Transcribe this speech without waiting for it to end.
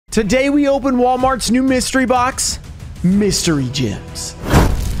Today we open Walmart's new mystery box, Mystery Gems.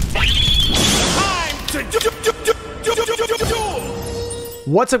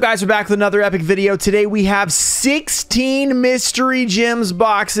 What's up, guys? We're back with another epic video. Today we have 16 Mystery Gems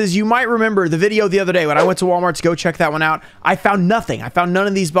boxes. You might remember the video the other day when I went to Walmart to go check that one out. I found nothing. I found none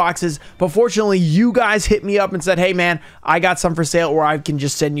of these boxes, but fortunately you guys hit me up and said, hey man, I got some for sale, or I can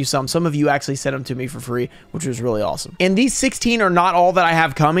just send you some. Some of you actually sent them to me for free, which was really awesome. And these 16 are not all that I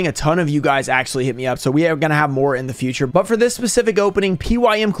have coming. A ton of you guys actually hit me up, so we are going to have more in the future. But for this specific opening,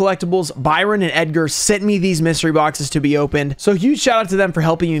 PYM Collectibles, Byron and Edgar sent me these mystery boxes to be opened. So huge shout out to them for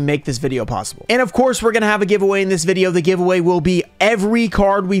helping me make this video possible. And of course, we're going to have a giveaway in this video. The giveaway will be every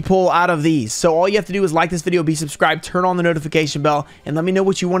card we pull out of these. So all you have to do is like this video, be subscribed, turn on the notification bell, and let me know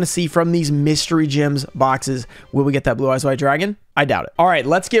what you want to see from these Mystery Gems boxes. Will we get that Blue Eyes White Dragon? I doubt it. All right,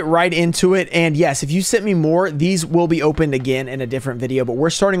 let's get right into it. And yes, if you sent me more, these will be opened again in a different video, but we're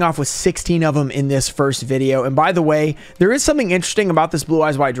starting off with 16 of them in this first video. And by the way, there is something interesting about this Blue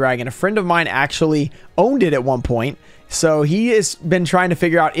Eyes White Dragon. A friend of mine actually owned it at one point. So he has been trying to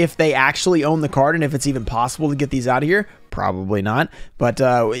figure out if they actually own the card and if it's even possible to get these out of here. Probably not, but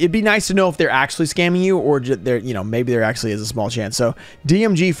it'd be nice to know if they're actually scamming you, or they're, you know, maybe there actually is a small chance. So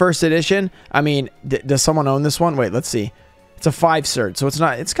DMG first edition. I mean, does someone own this one? Wait, let's see. It's a 5 cert, so it's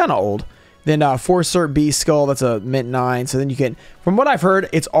not. It's kind of old. Then 4 cert B skull. That's a mint 9. So then you can, from what I've heard,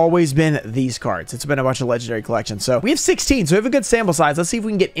 it's always been these cards. It's been a bunch of legendary collections. So we have 16. So we have a good sample size. Let's see if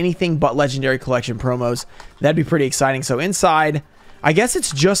we can get anything but legendary collection promos. That'd be pretty exciting. So inside, I guess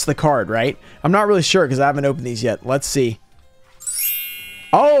it's just the card, right? I'm not really sure because I haven't opened these yet. Let's see.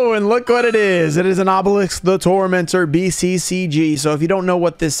 Oh, and look what it is. It is an Obelisk the Tormentor BCCG. So if you don't know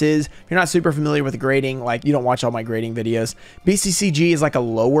what this is, if you're not super familiar with grading, like you don't watch all my grading videos, BCCG is like a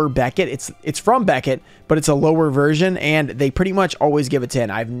lower Beckett. It's from Beckett, but it's a lower version, and they pretty much always give a 10.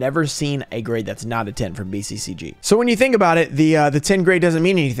 I've never seen a grade that's not a 10 from BCCG. So when you think about it, the 10 grade doesn't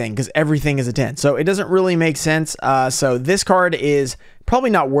mean anything because everything is a 10. So it doesn't really make sense. So this card is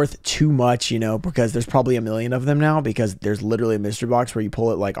probably not worth too much, you know, because there's probably a million of them now, because there's literally a mystery box where you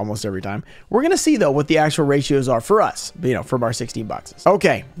pull it like almost every time. We're going to see though what the actual ratios are for us, you know, from our 16 boxes.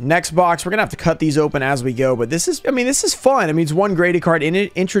 Okay, next box. We're going to have to cut these open as we go, but this is, I mean, this is fun. I mean, it's one graded card and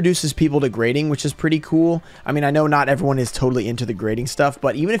it introduces people to grading, which is pretty cool. I mean, I know not everyone is totally into the grading stuff,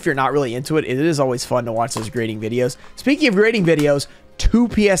 but even if you're not really into it, it is always fun to watch those grading videos. Speaking of grading videos, 2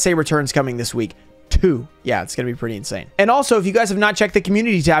 PSA returns coming this week. 2. Yeah, it's gonna be pretty insane. And also, if you guys have not checked the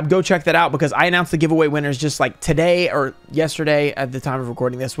community tab, go check that out, because I announced the giveaway winners just like today or yesterday at the time of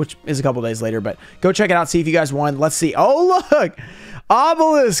recording this, which is a couple days later. But go check it out, see if you guys won. Let's see. Oh, look,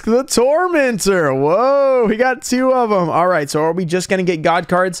 Obelisk the Tormentor. Whoa, we got 2 of them. All right, so are we just gonna get God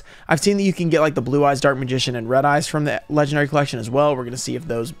cards? I've seen that you can get like the Blue Eyes Dark Magician and Red Eyes from the Legendary Collection as well. We're gonna see if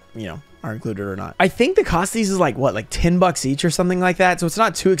those, you know, are included or not. I think the cost of these is like what, like 10 bucks each or something like that. So it's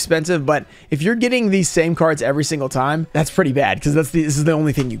not too expensive, but if you're getting these same cards every single time, that's pretty bad, because this is the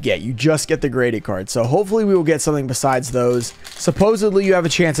only thing you get. You just get the graded cards. So hopefully we will get something besides those. Supposedly you have a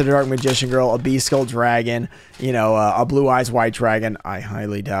chance at a Dark Magician Girl, a Beast Skull Dragon, you know, a Blue Eyes White Dragon. I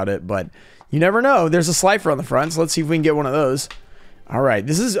highly doubt it, but you never know. There's a Slifer on the front, so let's see if we can get one of those. All right,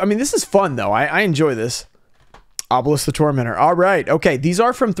 this is, I mean, this is fun though. I enjoy this. Obelisk the Tormentor. All right. Okay. These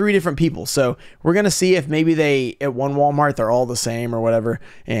are from 3 different people. So we're going to see if maybe they, at one Walmart, they're all the same or whatever.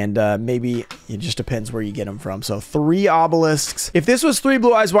 And maybe it just depends where you get them from. So 3 obelisks. If this was 3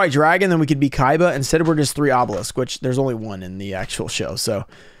 Blue Eyes White Dragon, then we could be Kaiba. Instead, we're just 3 obelisks, which there's only 1 in the actual show. So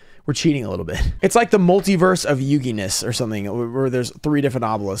we're cheating a little bit. It's like the multiverse of Yuginess or something, where there's 3 different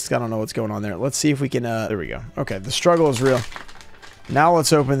obelisks. I don't know what's going on there. Let's see if we can, there we go. Okay. The struggle is real. Now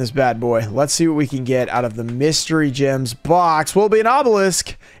let's open this bad boy. Let's see what we can get out of the Mystery Gems box. Will be an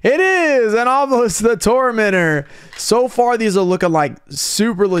Obelisk. It is an Obelisk the Tormentor. So far, these are looking like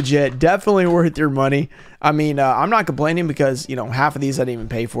super legit. Definitely worth your money. I mean, I'm not complaining because, you know, half of these I didn't even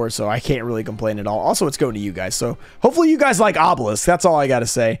pay for, so I can't really complain at all. Also, it's going to you guys, so hopefully you guys like Obelisk. That's all I got to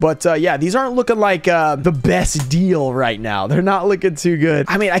say. But yeah, these aren't looking like the best deal right now. They're not looking too good.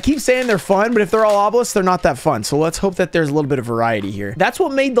 I mean, I keep saying they're fun, but if they're all Obelisks, they're not that fun. So let's hope that there's a little bit of variety here. That's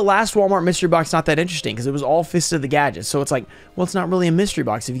what made the last Walmart mystery box not that interesting, because it was all Fist of the Gadgets. So it's like, well, it's not really a mystery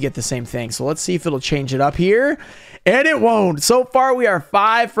box if you get the same thing. So let's see if it'll change it up here. And it won't. So far, we are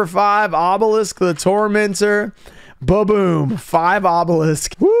 5 for 5. Obelisk the Tormentor. Ba-boom. 5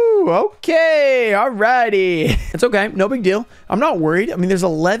 obelisk. Woo. Okay. Alrighty. It's okay. No big deal. I'm not worried. I mean, there's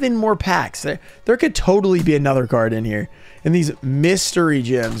 11 more packs. There could totally be another card in here. And these mystery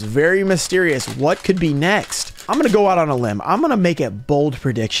gems. Very mysterious. What could be next? I'm going to go out on a limb. I'm going to make a bold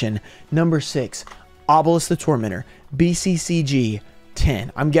prediction. Number 6. Obelisk the Tormentor. BCCG.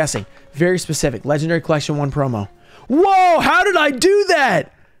 10. I'm guessing. Very specific. Legendary Collection 1 promo. Whoa, how did I do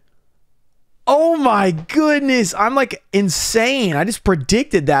that? Oh my goodness. I'm like insane. I just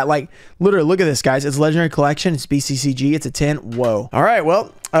predicted that. Like literally, look at this, guys. It's Legendary Collection. It's BCCG. It's a 10. Whoa. All right.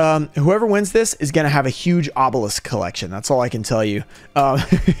 Well, whoever wins this is going to have a huge obelisk collection. That's all I can tell you.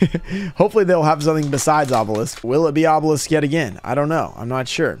 Hopefully they'll have something besides obelisk. Will it be obelisk yet again? I don't know. I'm not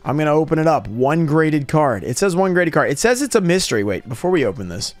sure. I'm going to open it up. 1 graded card. It says 1 graded card. It says it's a mystery. Wait, before we open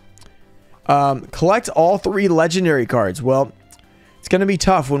this, collect all 3 legendary cards. Well, it's going to be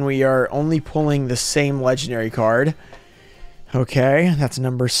tough when we are only pulling the same legendary card. Okay, that's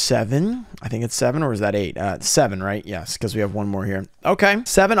number 7. I think it's 7, or is that 8? 7, right? Yes, because we have 1 more here. Okay,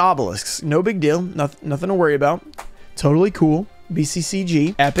 7 obelisks. No big deal. Nothing to worry about. Totally cool.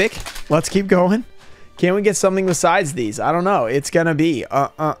 BCCG. Epic. Let's keep going. Can we get something besides these? I don't know. It's going to be...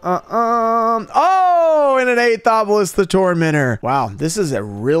 Oh, and an 8th obelisk, the Tormentor. Wow, this is a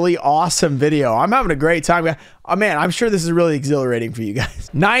really awesome video. I'm having a great time. Oh, man, I'm sure this is really exhilarating for you guys.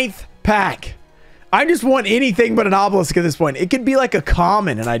 9th pack. I just want anything but an obelisk at this point. It could be like a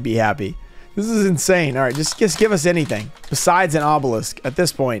common and I'd be happy. This is insane. All right, just give us anything besides an obelisk at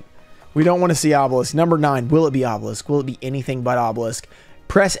this point. We don't want to see obelisk. Number 9, will it be obelisk? Will it be anything but obelisk?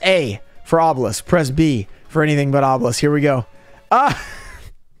 Press A for obelisk. Press B for anything but obelisk. Here we go.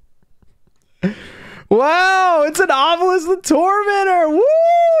 Wow, it's an obelisk, the Tormentor. Woo,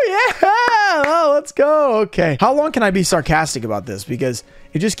 yeah. Oh, let's go. Okay. How long can I be sarcastic about this? Because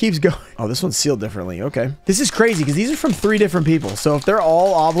it just keeps going. Oh, this one's sealed differently. Okay. This is crazy because these are from 3 different people. So if they're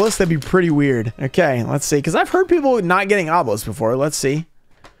all obelisks, that'd be pretty weird. Okay, let's see. Because I've heard people not getting obelisks before. Let's see.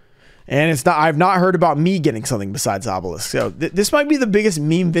 And it's not, I've not heard about me getting something besides obelisk. So this might be the biggest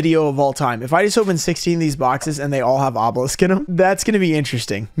meme video of all time. If I just open 16 of these boxes and they all have obelisk in them, that's going to be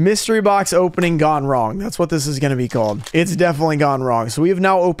interesting. Mystery box opening gone wrong. That's what this is going to be called. It's definitely gone wrong. So we have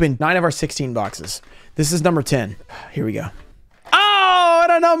now opened 9 of our 16 boxes. This is number 10. Here we go. Oh,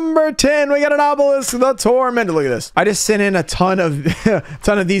 and a number 10, we got an obelisk, the Tormentor. Look at this. I just sent in a ton of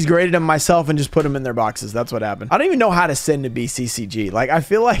these, graded them myself, and just put them in their boxes. That's what happened. I don't even know how to send to BCCG. Like, I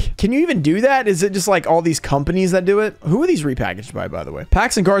feel like, can you even do that? Is it just like all these companies that do it? Who are these repackaged by the way?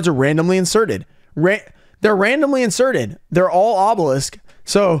 Packs and cards are randomly inserted. They're randomly inserted. They're all obelisk.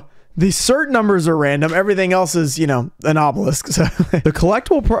 So the cert numbers are random. Everything else is, you know, an obelisk. So the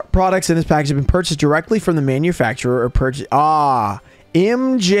collectible products in this package have been purchased directly from the manufacturer or purchased.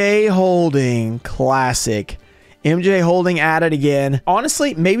 MJ Holding. Classic. MJ Holding added again.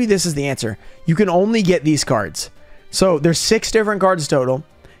 Honestly, maybe this is the answer. You can only get these cards. So there's 6 different cards total.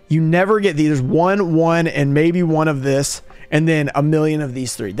 You never get these. There's 1, and maybe 1 of this, and then a million of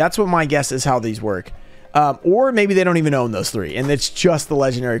these 3. That's what my guess is how these work. Or maybe they don't even own those 3, and it's just the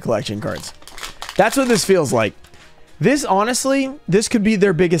legendary collection cards. That's what this feels like. This, honestly, this could be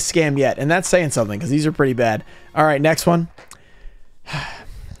their biggest scam yet, and that's saying something because these are pretty bad. All right, next one.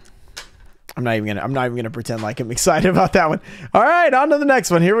 I'm not even gonna pretend like I'm excited about that one. All right, on to the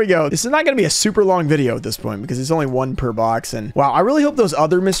next one. Here we go. This is not gonna be a super long video at this point because it's only 1 per box. And wow, I really hope those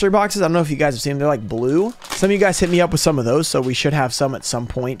other mystery boxes, I don't know if you guys have seen them, they're like blue. Some of you guys hit me up with some of those, so we should have some at some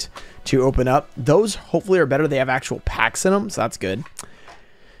point to open up. Those hopefully are better. They have actual packs in them, so that's good.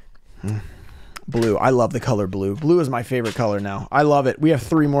 Blue. I love the color blue. Blue is my favorite color now. I love it. We have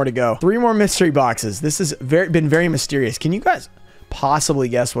 3 more to go. 3 more mystery boxes. This has been very mysterious. Can you guys possibly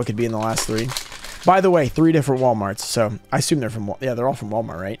guess what could be in the last 3? By the way, 3 different Walmarts, so I assume they're from, yeah, they're all from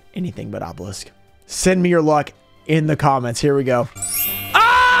Walmart, right? Anything but obelisk. Send me your luck in the comments. Here we go.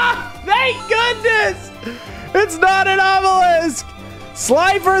 Ah! Thank goodness! It's not an obelisk!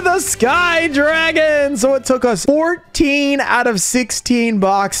 Slifer the Sky Dragon! So it took us 14 out of 16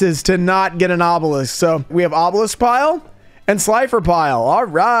 boxes to not get an obelisk. So we have obelisk pile and Slifer pile. All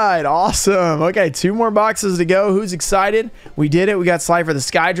right, awesome. Okay, 2 more boxes to go. Who's excited? We did it. We got Slifer the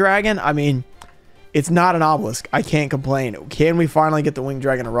Sky Dragon. I mean, it's not an obelisk. I can't complain. Can we finally get the Winged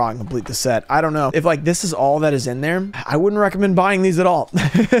Dragon of Ra and complete the set? I don't know. If like this is all that is in there, I wouldn't recommend buying these at all.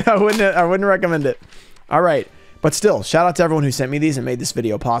 I wouldn't recommend it. All right. But still, shout out to everyone who sent me these and made this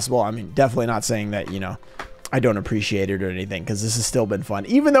video possible. I mean, definitely not saying that, you know, I don't appreciate it or anything, because this has still been fun.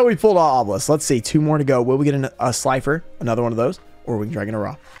 Even though we pulled all obelisks. Let's see, 2 more to go. Will we get a Slifer, another one of those, or Winged Dragon of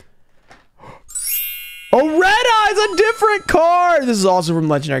Ra? Oh, Red Eye's a different card! This is also from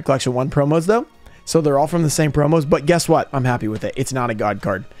Legendary Collection 1 promos, though. So they're all from the same promos, but guess what? I'm happy with it. It's not a God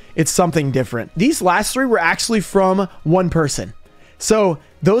card. It's something different. These last 3 were actually from one person. So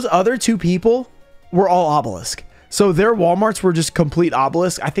those other 2 people were all obelisk. So their Walmarts were just complete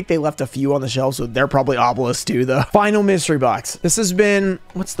obelisks. I think they left a few on the shelves, so they're probably obelisks too, the final mystery box. This has been,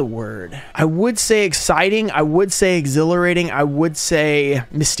 what's the word? I would say exciting. I would say exhilarating. I would say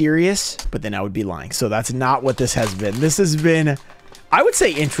mysterious, but then I would be lying. So that's not what this has been. This has been, I would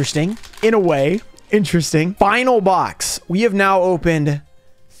say, interesting in a way. Interesting. Final box. We have now opened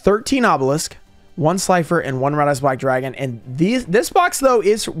 13 obelisk, 1 Slifer, and 1 Red Eyes Black Dragon. And this box, though,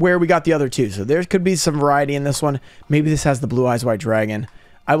 is where we got the other 2. So there could be some variety in this one. Maybe this has the Blue Eyes White Dragon.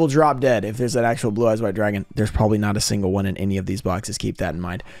 I will drop dead if there's an actual Blue Eyes White Dragon. There's probably not a single one in any of these boxes. Keep that in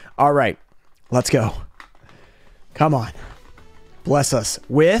mind. All right. Let's go. Come on. Bless us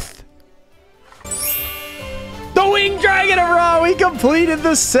with the Winged Dragon of Ra. We completed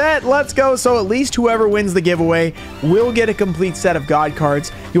the set. Let's go. So at least whoever wins the giveaway will get a complete set of God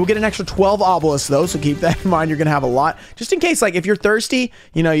cards. You'll get an extra 12 obelisks though, so keep that in mind. You're going to have a lot. Just in case, like if you're thirsty,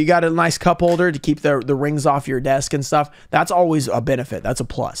 you know, you got a nice cup holder to keep the rings off your desk and stuff. That's always a benefit. That's a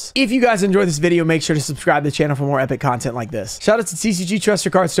plus. If you guys enjoyed this video, make sure to subscribe to the channel for more epic content like this. Shout out to TCG, Trust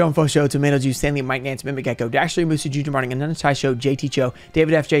Your Cards, Stone Fo Show, Tomato Juice, Stanley, Mike Nance, Mimic Echo, Dashley, Musa, Junior Martin, Ananda Tai Show, JT Cho,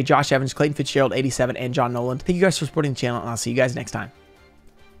 David FJ, Josh Evans, Clayton Fitzgerald, 87, and John Nolan. Thank you guys for supporting the channel, and I'll see you guys next time.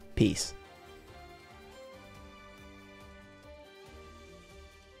 Peace.